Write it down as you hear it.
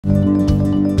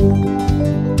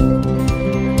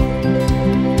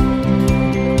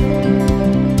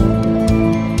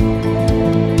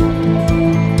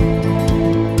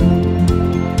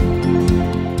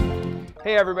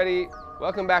Hey everybody,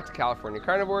 welcome back to California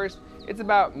Carnivores. It's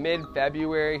about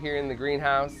mid-February here in the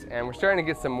greenhouse and we're starting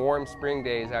to get some warm spring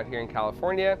days out here in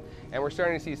California and we're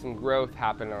starting to see some growth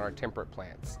happen on our temperate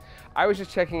plants. I was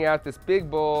just checking out this big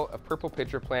bowl of purple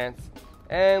pitcher plants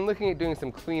and looking at doing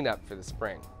some cleanup for the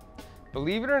spring.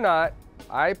 Believe it or not,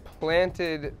 I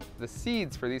planted the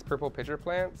seeds for these purple pitcher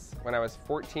plants when I was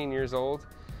 14 years old.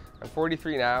 I'm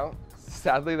 43 now.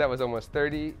 Sadly, that was almost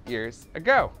 30 years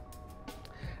ago.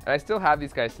 And I still have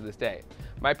these guys to this day.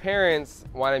 My parents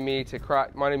wanted me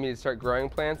to start growing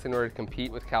plants in order to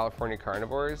compete with California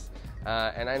carnivores,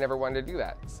 and I never wanted to do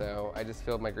that. So I just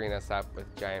filled my greenhouse up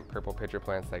with giant purple pitcher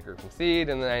plants that I grew from seed,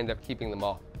 and then I ended up keeping them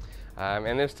all.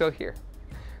 And they're still here.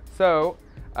 So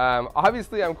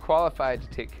obviously I'm qualified to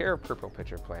take care of purple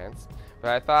pitcher plants,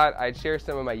 but I thought I'd share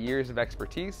some of my years of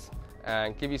expertise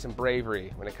and give you some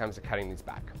bravery when it comes to cutting these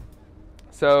back.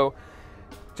 So,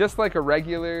 just like a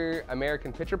regular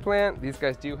American pitcher plant, these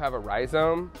guys do have a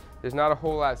rhizome. There's not a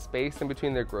whole lot of space in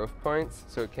between their growth points,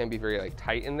 so it can be very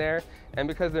tight in there. And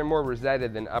because they're more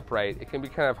rosetted than upright, it can be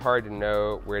kind of hard to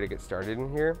know where to get started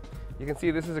in here. You can see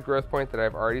this is a growth point that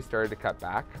I've already started to cut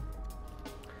back.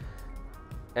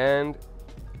 And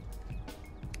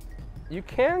you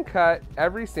can cut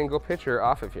every single pitcher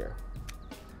off of here.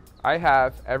 I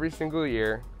have every single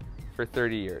year for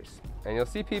 30 years. And you'll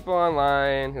see people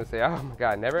online who say, oh my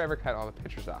God, never ever cut all the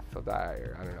pitchers off, they'll die,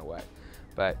 or I don't know what.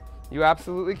 But you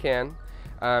absolutely can.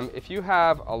 If you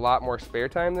have a lot more spare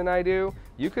time than I do,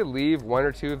 you could leave one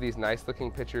or two of these nice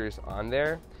looking pitchers on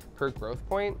there per growth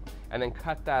point, and then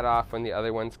cut that off when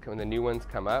the new ones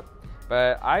come up.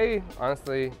 But I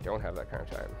honestly don't have that kind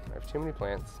of time. I have too many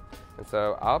plants, and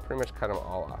so I'll pretty much cut them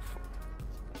all off.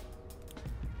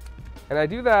 And I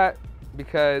do that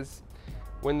because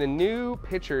when the new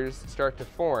pitchers start to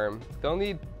form, they'll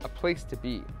need a place to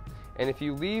be. And if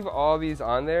you leave all these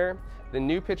on there, the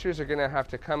new pitchers are gonna have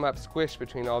to come up squished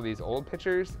between all these old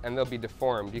pitchers and they'll be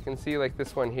deformed. You can see like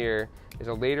this one here is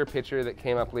a later pitcher that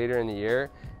came up later in the year,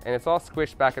 and it's all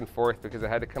squished back and forth because it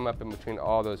had to come up in between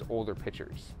all those older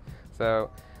pitchers.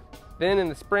 So then in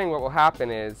the spring, what will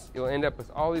happen is you'll end up with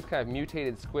all these kind of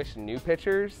mutated, squished new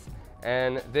pitchers,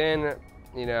 and then,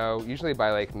 you know, usually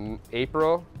by like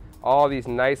April, all these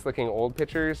nice looking old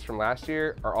pitchers from last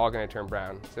year are all going to turn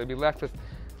brown. So you'll be left with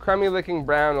crummy looking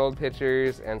brown old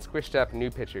pitchers and squished up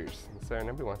new pitchers. So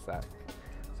nobody wants that.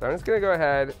 So I'm just going to go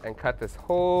ahead and cut this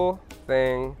whole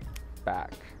thing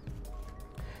back.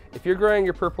 If you're growing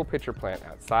your purple pitcher plant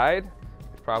outside,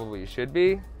 which probably you should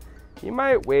be, you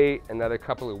might wait another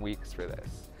couple of weeks for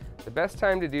this. The best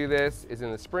time to do this is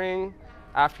in the spring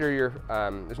after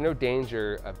there's no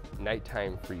danger of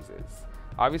nighttime freezes.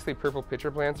 Obviously, purple pitcher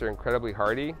plants are incredibly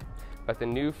hardy, but the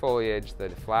new foliage, the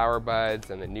flower buds,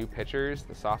 and the new pitchers,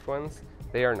 the soft ones,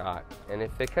 they are not. And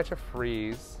if they catch a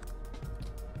freeze,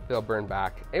 they'll burn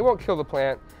back. It won't kill the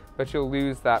plant, but you'll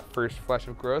lose that first flush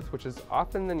of growth, which is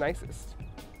often the nicest.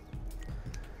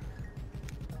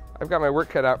 I've got my work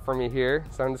cut out for me here,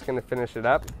 so I'm just going to finish it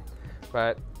up,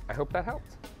 but I hope that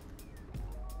helped.